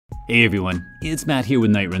Hey everyone, it's Matt here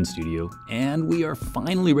with Night Run Studio, and we are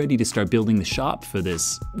finally ready to start building the shop for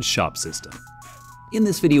this shop system. In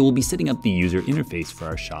this video, we'll be setting up the user interface for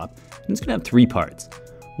our shop, and it's gonna have three parts.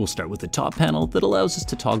 We'll start with the top panel that allows us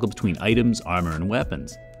to toggle between items, armor, and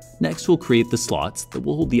weapons. Next, we'll create the slots that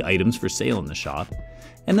will hold the items for sale in the shop,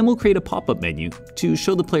 and then we'll create a pop-up menu to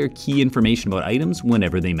show the player key information about items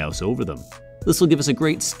whenever they mouse over them. This will give us a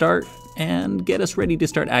great start and get us ready to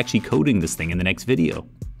start actually coding this thing in the next video.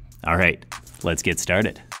 Alright, let's get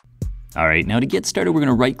started. Alright, now to get started, we're going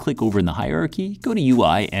to right click over in the hierarchy, go to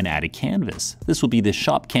UI and add a canvas. This will be the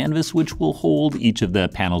shop canvas, which will hold each of the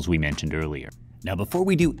panels we mentioned earlier. Now before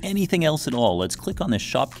we do anything else at all, let's click on this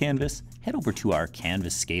shop canvas, head over to our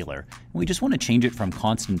canvas scaler, and we just want to change it from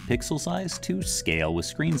constant pixel size to scale with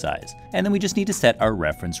screen size. And then we just need to set our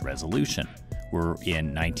reference resolution. We're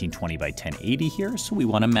in 1920 by 1080 here, so we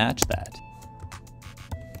want to match that.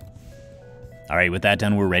 All right, with that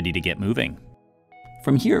done, we're ready to get moving.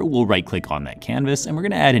 From here, we'll right click on that canvas and we're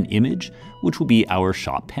gonna add an image, which will be our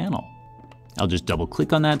shop panel. I'll just double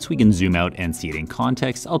click on that so we can zoom out and see it in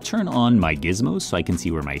context. I'll turn on my gizmos so I can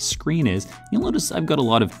see where my screen is. You'll notice I've got a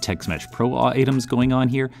lot of TextMesh Pro items going on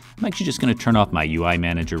here. I'm actually just gonna turn off my UI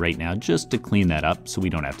manager right now just to clean that up so we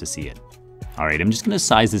don't have to see it. All right, I'm just gonna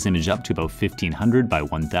size this image up to about 1500 by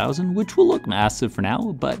 1000, which will look massive for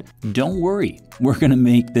now, but don't worry. We're gonna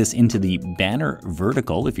make this into the banner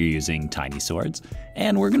vertical if you're using tiny swords,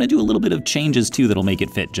 and we're gonna do a little bit of changes too that'll make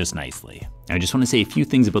it fit just nicely. I just wanna say a few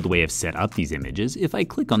things about the way I've set up these images. If I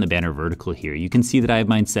click on the banner vertical here, you can see that I have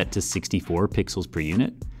mine set to 64 pixels per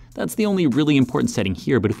unit. That's the only really important setting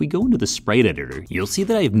here, but if we go into the sprite editor, you'll see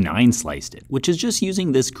that I have 9 sliced it, which is just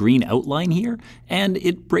using this green outline here, and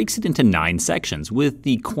it breaks it into 9 sections, with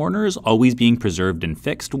the corners always being preserved and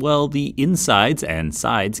fixed, while the insides and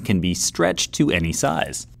sides can be stretched to any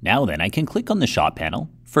size. Now then, I can click on the shop panel.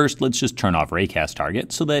 First, let's just turn off raycast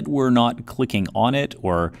target so that we're not clicking on it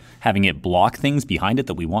or having it block things behind it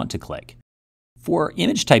that we want to click. For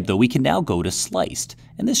image type though, we can now go to sliced,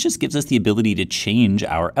 and this just gives us the ability to change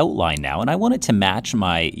our outline now, and I want it to match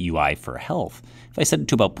my UI for health. If I set it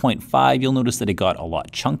to about 0.5, you'll notice that it got a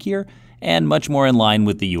lot chunkier and much more in line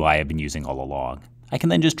with the UI I've been using all along. I can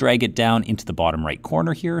then just drag it down into the bottom right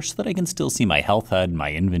corner here so that I can still see my health HUD, my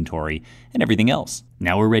inventory, and everything else.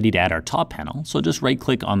 Now we're ready to add our top panel, so just right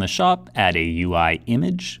click on the shop, add a UI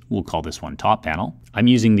image. We'll call this one top panel. I'm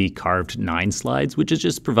using the carved 9 slides, which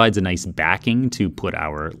just provides a nice backing to put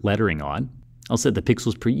our lettering on. I'll set the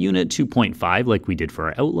pixels per unit to 0.5 like we did for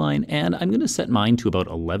our outline, and I'm gonna set mine to about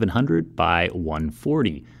 1100 by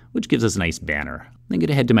 140, which gives us a nice banner. I'm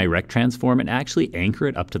gonna head to my rect transform and actually anchor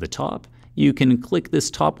it up to the top. You can click this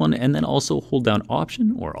top one and then also hold down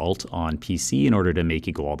Option or Alt on PC in order to make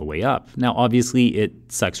it go all the way up. Now obviously it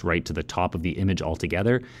sucks right to the top of the image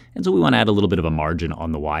altogether, and so we want to add a little bit of a margin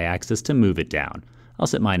on the Y-axis to move it down. I'll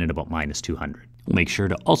set mine at about -200. We'll make sure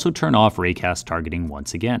to also turn off raycast targeting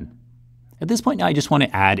once again. At this point now I just want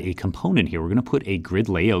to add a component here. We're going to put a grid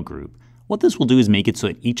layout group. What this will do is make it so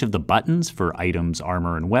that each of the buttons for items,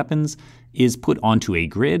 armor, and weapons is put onto a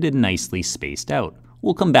grid and nicely spaced out.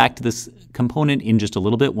 We'll come back to this component in just a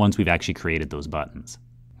little bit once we've actually created those buttons.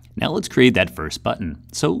 Now let's create that first button.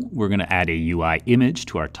 So we're going to add a UI image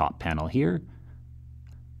to our top panel here.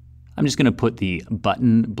 I'm just going to put the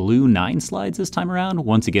button blue 9 slides this time around.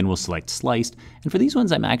 Once again, we'll select sliced. And for these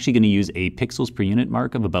ones, I'm actually going to use a pixels per unit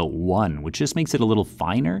mark of about 1, which just makes it a little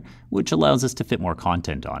finer, which allows us to fit more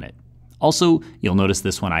content on it. Also, you'll notice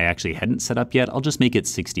this one I actually hadn't set up yet. I'll just make it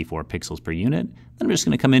 64 pixels per unit. Then I'm just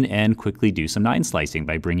going to come in and quickly do some 9 slicing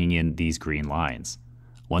by bringing in these green lines.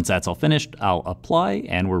 Once that's all finished, I'll apply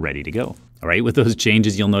and we're ready to go. All right, with those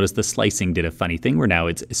changes, you'll notice the slicing did a funny thing where now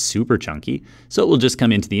it's super chunky. So it will just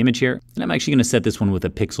come into the image here. And I'm actually going to set this one with a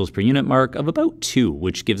pixels per unit mark of about 2,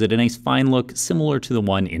 which gives it a nice fine look similar to the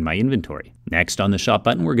one in my inventory. Next on the shop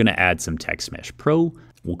button, we're going to add some TextMesh Pro.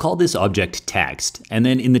 We'll call this object text, and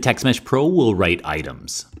then in the TextMesh Pro, we'll write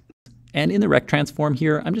items. And in the rect transform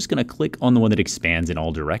here, I'm just gonna click on the one that expands in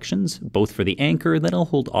all directions, both for the anchor, then I'll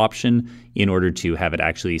hold Option in order to have it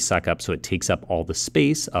actually suck up so it takes up all the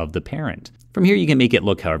space of the parent. From here, you can make it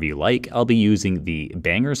look however you like. I'll be using the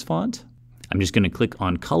Bangers font. I'm just gonna click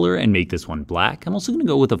on color and make this one black. I'm also gonna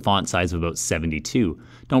go with a font size of about 72.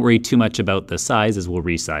 Don't worry too much about the size as we'll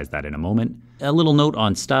resize that in a moment. A little note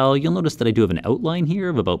on style, you'll notice that I do have an outline here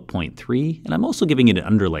of about 0.3, and I'm also giving it an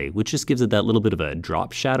underlay, which just gives it that little bit of a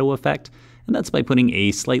drop shadow effect, and that's by putting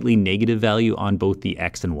a slightly negative value on both the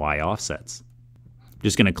X and Y offsets.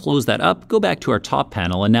 Just gonna close that up, go back to our top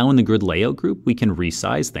panel, and now in the grid layout group, we can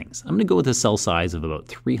resize things. I'm gonna go with a cell size of about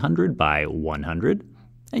 300 by 100,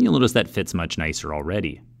 and you'll notice that fits much nicer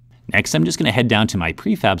already. Next, I'm just going to head down to my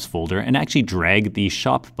prefabs folder and actually drag the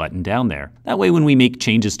shop button down there. That way when we make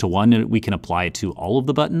changes to one, we can apply it to all of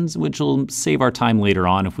the buttons, which will save our time later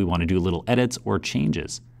on if we want to do little edits or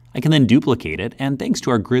changes. I can then duplicate it, and thanks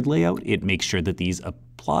to our grid layout, it makes sure that these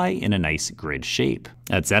apply in a nice grid shape.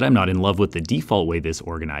 That said, I'm not in love with the default way this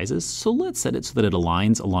organizes, so let's set it so that it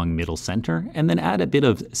aligns along middle center, and then add a bit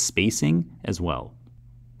of spacing as well.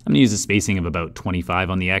 I'm going to use a spacing of about 25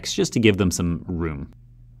 on the X just to give them some room.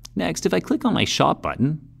 Next, if I click on my shop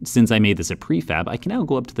button, since I made this a prefab, I can now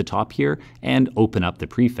go up to the top here and open up the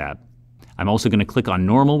prefab. I'm also going to click on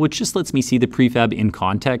normal, which just lets me see the prefab in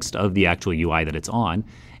context of the actual UI that it's on.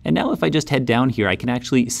 And now if I just head down here, I can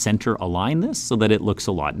actually center align this so that it looks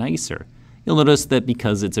a lot nicer. You'll notice that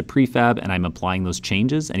because it's a prefab and I'm applying those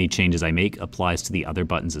changes, any changes I make applies to the other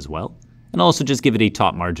buttons as well. And also just give it a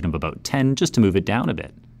top margin of about 10 just to move it down a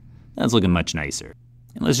bit. That's looking much nicer.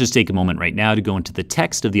 And let's just take a moment right now to go into the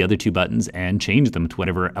text of the other two buttons and change them to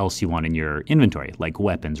whatever else you want in your inventory, like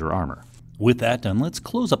weapons or armor. With that done, let's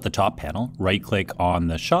close up the top panel, right-click on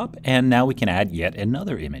the shop, and now we can add yet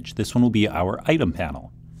another image. This one will be our item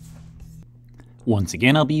panel. Once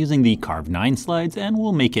again, I'll be using the Carve 9 slides, and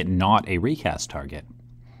we'll make it not a raycast target.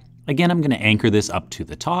 Again, I'm going to anchor this up to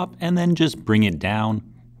the top, and then just bring it down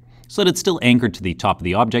so that it's still anchored to the top of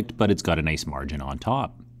the object, but it's got a nice margin on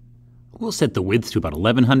top. We'll set the width to about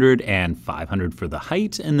 1100 and 500 for the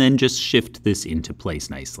height, and then just shift this into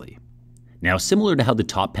place nicely. Now, similar to how the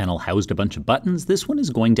top panel housed a bunch of buttons, this one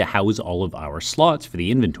is going to house all of our slots for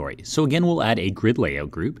the inventory. So again, we'll add a grid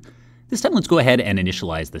layout group. This time, let's go ahead and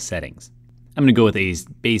initialize the settings. I'm going to go with a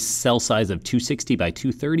base cell size of 260 by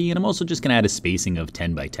 230, and I'm also just going to add a spacing of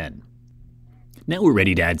 10 by 10. Now we're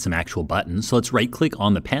ready to add some actual buttons, so let's right-click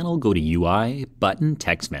on the panel, go to UI, Button,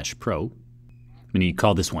 Text Mesh Pro. I'm going to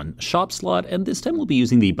call this one Shop Slot, and this time we'll be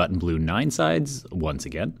using the button blue 9 sides once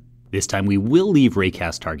again. This time we will leave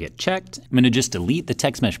Raycast Target checked. I'm going to just delete the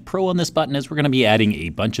Text Mesh Pro on this button as we're going to be adding a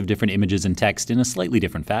bunch of different images and text in a slightly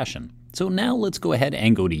different fashion. So now let's go ahead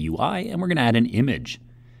and go to UI, and we're going to add an image.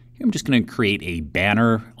 Here I'm just going to create a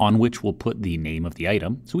banner on which we'll put the name of the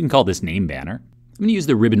item. So we can call this name banner. I'm going to use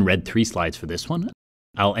the ribbon red 3 slides for this one.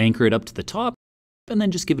 I'll anchor it up to the top, and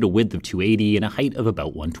then just give it a width of 280 and a height of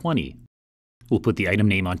about 120. We'll put the item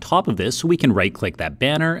name on top of this so we can right-click that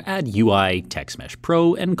banner, add UI Text Mesh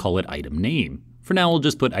Pro, and call it item name. For now, we'll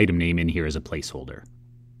just put item name in here as a placeholder.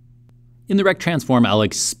 In the rect transform, I'll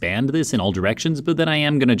expand this in all directions, but then I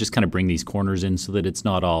am going to just kind of bring these corners in so that it's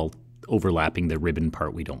not all overlapping the ribbon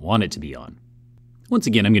part we don't want it to be on. Once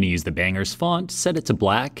again, I'm going to use the Bangers font, set it to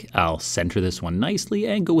black. I'll center this one nicely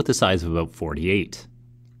and go with a size of about 48.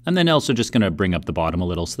 And then also just going to bring up the bottom a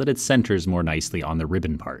little so that it centers more nicely on the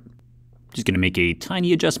ribbon part. Just going to make a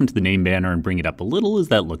tiny adjustment to the name banner and bring it up a little as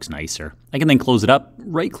that looks nicer. I can then close it up,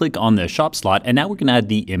 right-click on the shop slot, and now we're going to add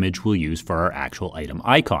the image we'll use for our actual item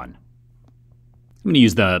icon. I'm going to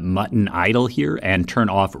use the mutton idle here and turn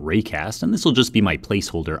off raycast, and this will just be my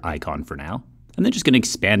placeholder icon for now. I'm then just going to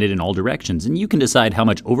expand it in all directions, and you can decide how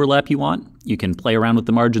much overlap you want. You can play around with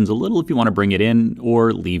the margins a little if you want to bring it in,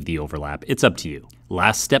 or leave the overlap. It's up to you.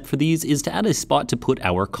 Last step for these is to add a spot to put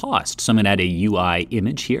our cost. So I'm going to add a UI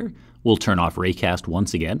image here. We'll turn off raycast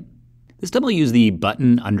once again. This time I'll use the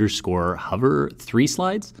button underscore hover 3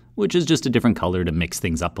 slides, which is just a different color to mix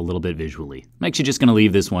things up a little bit visually. I'm actually just going to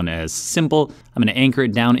leave this one as simple. I'm going to anchor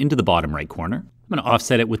it down into the bottom right corner. I'm going to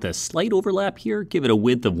offset it with a slight overlap here, give it a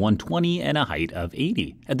width of 120 and a height of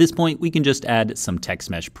 80. At this point, we can just add some Text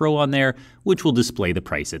Mesh Pro on there, which will display the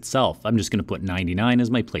price itself. I'm just going to put 99 as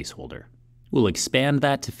my placeholder. We'll expand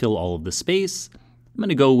that to fill all of the space. I'm going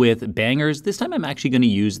to go with Bangers. This time I'm actually going to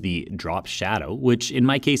use the drop shadow, which in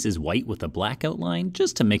my case is white with a black outline,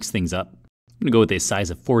 just to mix things up. I'm going to go with a size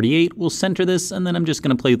of 48. We'll center this, and then I'm just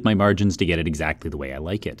going to play with my margins to get it exactly the way I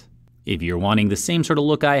like it. If you're wanting the same sort of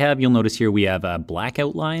look I have, you'll notice here we have a black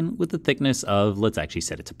outline with a thickness of, let's actually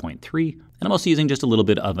set it to 0.3. And I'm also using just a little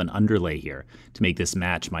bit of an underlay here. To make this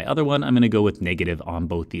match my other one, I'm going to go with negative on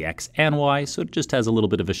both the X and Y, so it just has a little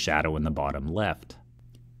bit of a shadow in the bottom left.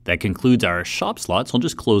 That concludes our shop slots. I'll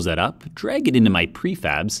just close that up, drag it into my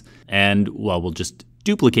prefabs, and well, we'll just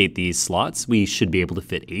duplicate these slots. We should be able to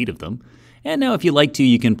fit 8 of them. And now if you like to,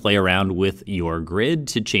 you can play around with your grid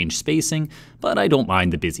to change spacing, but I don't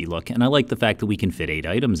mind the busy look, and I like the fact that we can fit 8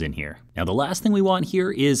 items in here. Now the last thing we want here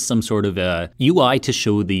is some sort of a UI to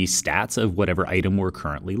show the stats of whatever item we're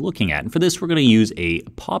currently looking at. And for this, we're going to use a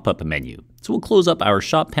pop-up menu. So we'll close up our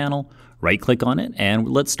shop panel, right-click on it, and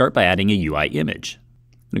let's start by adding a UI image.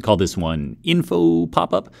 I'm going to call this one Info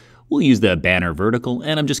Pop-Up. We'll use the banner vertical,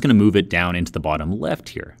 and I'm just going to move it down into the bottom left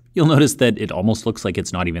here. You'll notice that it almost looks like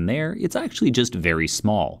it's not even there. It's actually just very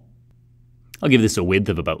small. I'll give this a width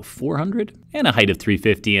of about 400 and a height of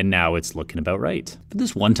 350, and now it's looking about right. For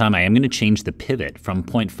this one time, I am going to change the pivot from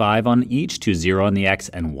 0.5 on each to 0 on the X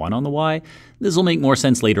and 1 on the Y. This will make more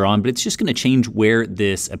sense later on, but it's just going to change where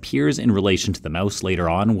this appears in relation to the mouse later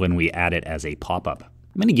on when we add it as a pop-up.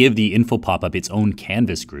 I'm going to give the info pop-up its own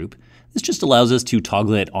canvas group. This just allows us to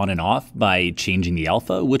toggle it on and off by changing the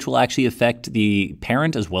alpha, which will actually affect the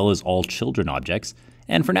parent as well as all children objects.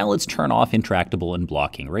 And for now, let's turn off interactable and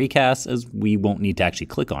blocking raycasts, as we won't need to actually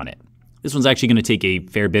click on it. This one's actually going to take a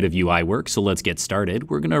fair bit of UI work, so let's get started.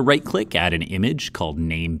 We're going to right click, add an image called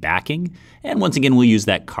name backing, and once again we'll use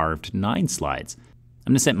that carved 9 slides.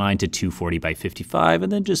 I'm going to set mine to 240 by 55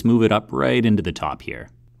 and then just move it up right into the top here.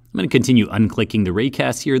 I'm going to continue unclicking the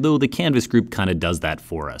raycast here, though the canvas group kind of does that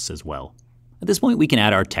for us as well. At this point we can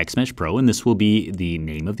add our Text Mesh Pro, and this will be the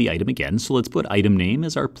name of the item again, so let's put item name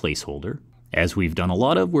as our placeholder. As we've done a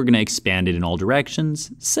lot of, we're going to expand it in all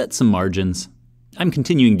directions, set some margins. I'm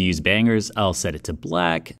continuing to use bangers. I'll set it to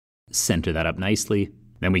black, center that up nicely.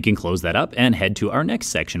 Then we can close that up and head to our next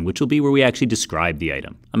section, which will be where we actually describe the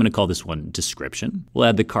item. I'm going to call this one description. We'll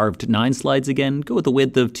add the carved 9 slides again, go with a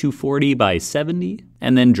width of 240 by 70,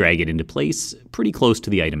 and then drag it into place pretty close to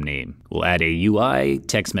the item name. We'll add a UI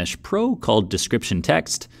Text Mesh Pro called description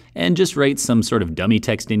text, and just write some sort of dummy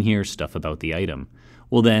text in here, stuff about the item.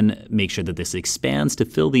 We'll then make sure that this expands to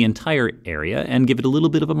fill the entire area and give it a little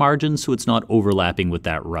bit of a margin so it's not overlapping with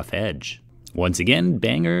that rough edge. Once again,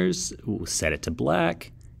 bangers, we'll set it to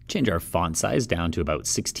black, change our font size down to about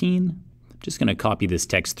 16. Just going to copy this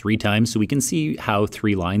text 3 times so we can see how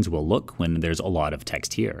 3 lines will look when there's a lot of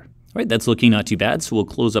text here. All right, that's looking not too bad, so we'll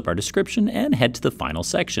close up our description and head to the final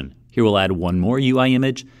section. Here we'll add one more UI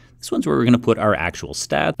image. This one's where we're going to put our actual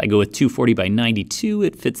stat. I go with 240 by 92,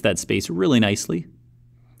 it fits that space really nicely.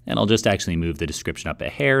 And I'll just actually move the description up a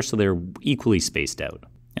hair so they're equally spaced out.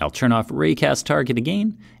 I'll turn off raycast target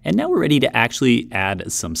again, and now we're ready to actually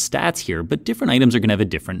add some stats here, but different items are going to have a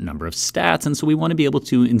different number of stats, and so we want to be able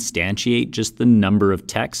to instantiate just the number of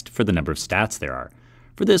text for the number of stats there are.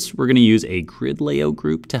 For this, we're going to use a grid layout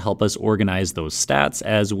group to help us organize those stats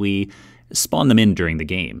as we spawn them in during the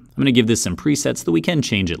game. I'm going to give this some presets so that we can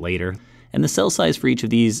change it later, and the cell size for each of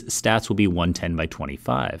these stats will be 110 by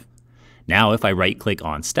 25. Now, if I right-click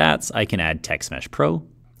on Stats, I can add Text Mesh Pro.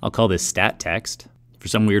 I'll call this Stat Text. For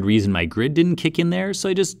some weird reason, my grid didn't kick in there, so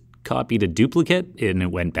I just copied a duplicate, and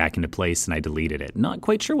it went back into place, and I deleted it. Not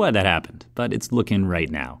quite sure why that happened, but it's looking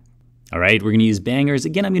right now. All right, we're going to use bangers.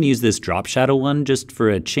 Again, I'm going to use this drop shadow one just for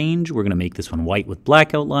a change. We're going to make this one white with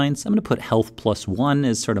black outlines. I'm going to put health +1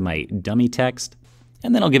 as sort of my dummy text.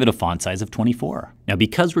 And then I'll give it a font size of 24. Now,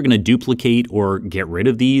 because we're going to duplicate or get rid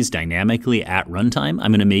of these dynamically at runtime, I'm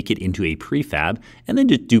going to make it into a prefab and then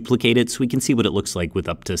just duplicate it so we can see what it looks like with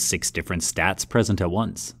up to 6 different stats present at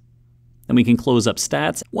once. Then we can close up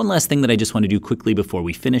stats. One last thing that I just want to do quickly before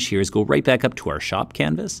we finish here is go right back up to our shop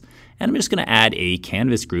canvas, and I'm just going to add a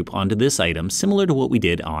canvas group onto this item similar to what we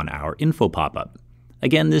did on our info pop-up.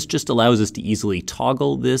 Again, this just allows us to easily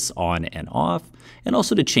toggle this on and off, and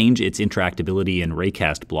also to change its interactability and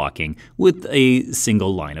raycast blocking with a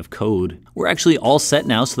single line of code. We're actually all set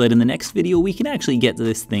now so that in the next video we can actually get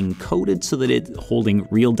this thing coded so that it's holding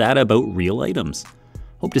real data about real items.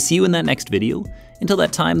 Hope to see you in that next video. Until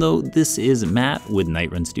that time though, this is Matt with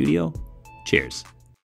Nightrun Studio. Cheers.